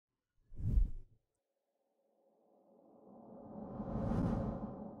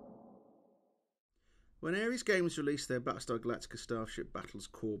When Ares Games released their Battlestar Galactica Starship Battles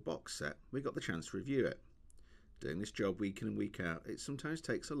core box set, we got the chance to review it. Doing this job week in and week out, it sometimes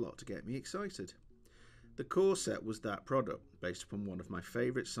takes a lot to get me excited. The core set was that product, based upon one of my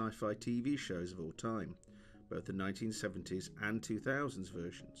favourite sci-fi TV shows of all time, both the 1970s and 2000s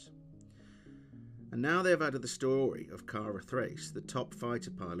versions. And now they have added the story of Kara Thrace, the top fighter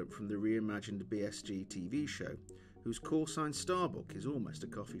pilot from the reimagined BSG TV show, whose call sign Starbuck is almost a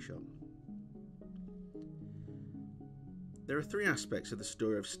coffee shop. There are three aspects of the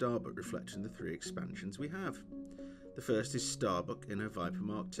story of Starbuck reflected in the three expansions we have. The first is Starbuck in her Viper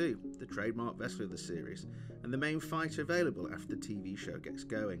Mark II, the trademark vessel of the series, and the main fighter available after the TV show gets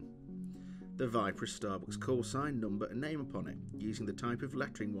going. The Viper is Starbuck's call sign, number and name upon it, using the type of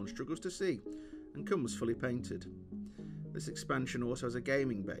lettering one struggles to see, and comes fully painted. This expansion also has a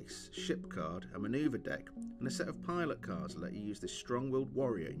gaming base, ship card, a manoeuvre deck, and a set of pilot cards that let you use this strong-willed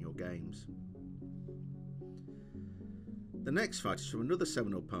warrior in your games. The next fight is from another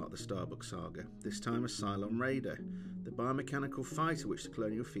seminal part of the Starbuck saga, this time a Cylon Raider, the biomechanical fighter which the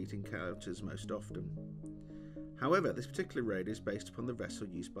colonial fleet encounters most often. However, this particular Raider is based upon the vessel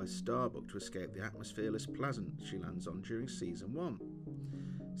used by Starbuck to escape the atmosphereless planet she lands on during Season 1.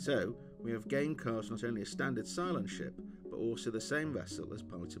 So, we have game cards not only a standard Cylon ship, but also the same vessel as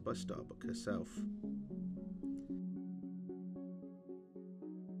piloted by Starbuck herself.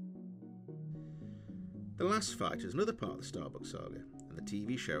 The last fight is another part of the Starbuck saga, and the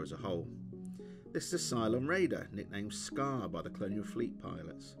TV show as a whole. This is a Cylon Raider, nicknamed Scar by the Colonial Fleet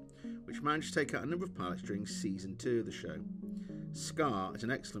pilots, which managed to take out a number of pilots during Season 2 of the show. Scar is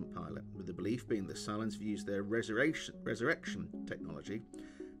an excellent pilot, with the belief being that Cylons have used their resurrection technology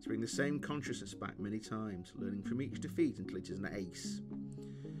to bring the same consciousness back many times, learning from each defeat until it is an ace.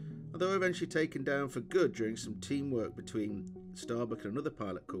 Although eventually taken down for good during some teamwork between Starbuck and another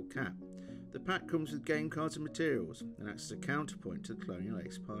pilot called Cap, the pack comes with game cards and materials and acts as a counterpoint to the Colonial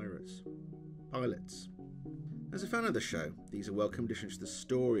Ace pilots. As a fan of the show, these are welcome additions to the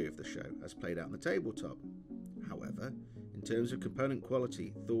story of the show as played out on the tabletop. However, in terms of component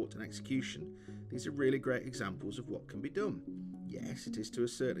quality, thought and execution, these are really great examples of what can be done. Yes, it is to a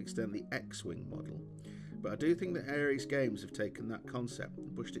certain extent the X-Wing model, but I do think that Ares Games have taken that concept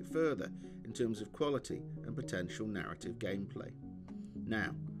and pushed it further in terms of quality and potential narrative gameplay.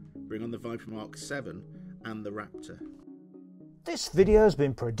 Now, bring on the Viper Mark VII and the Raptor. This video has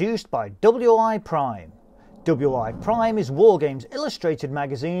been produced by WI Prime. WI Prime is Wargames Illustrated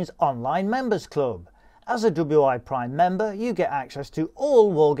Magazine's online members club. As a WI Prime member, you get access to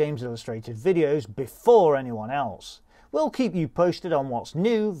all Wargames Illustrated videos before anyone else. We'll keep you posted on what's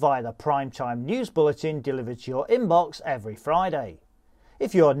new via the Primetime News Bulletin delivered to your inbox every Friday.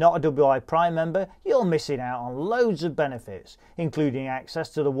 If you're not a WI Prime member, you're missing out on loads of benefits, including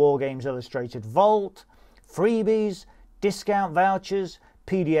access to the Wargames Illustrated Vault, freebies, discount vouchers,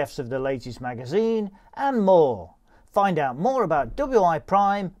 PDFs of the latest magazine, and more. Find out more about WI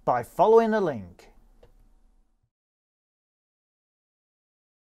Prime by following the link.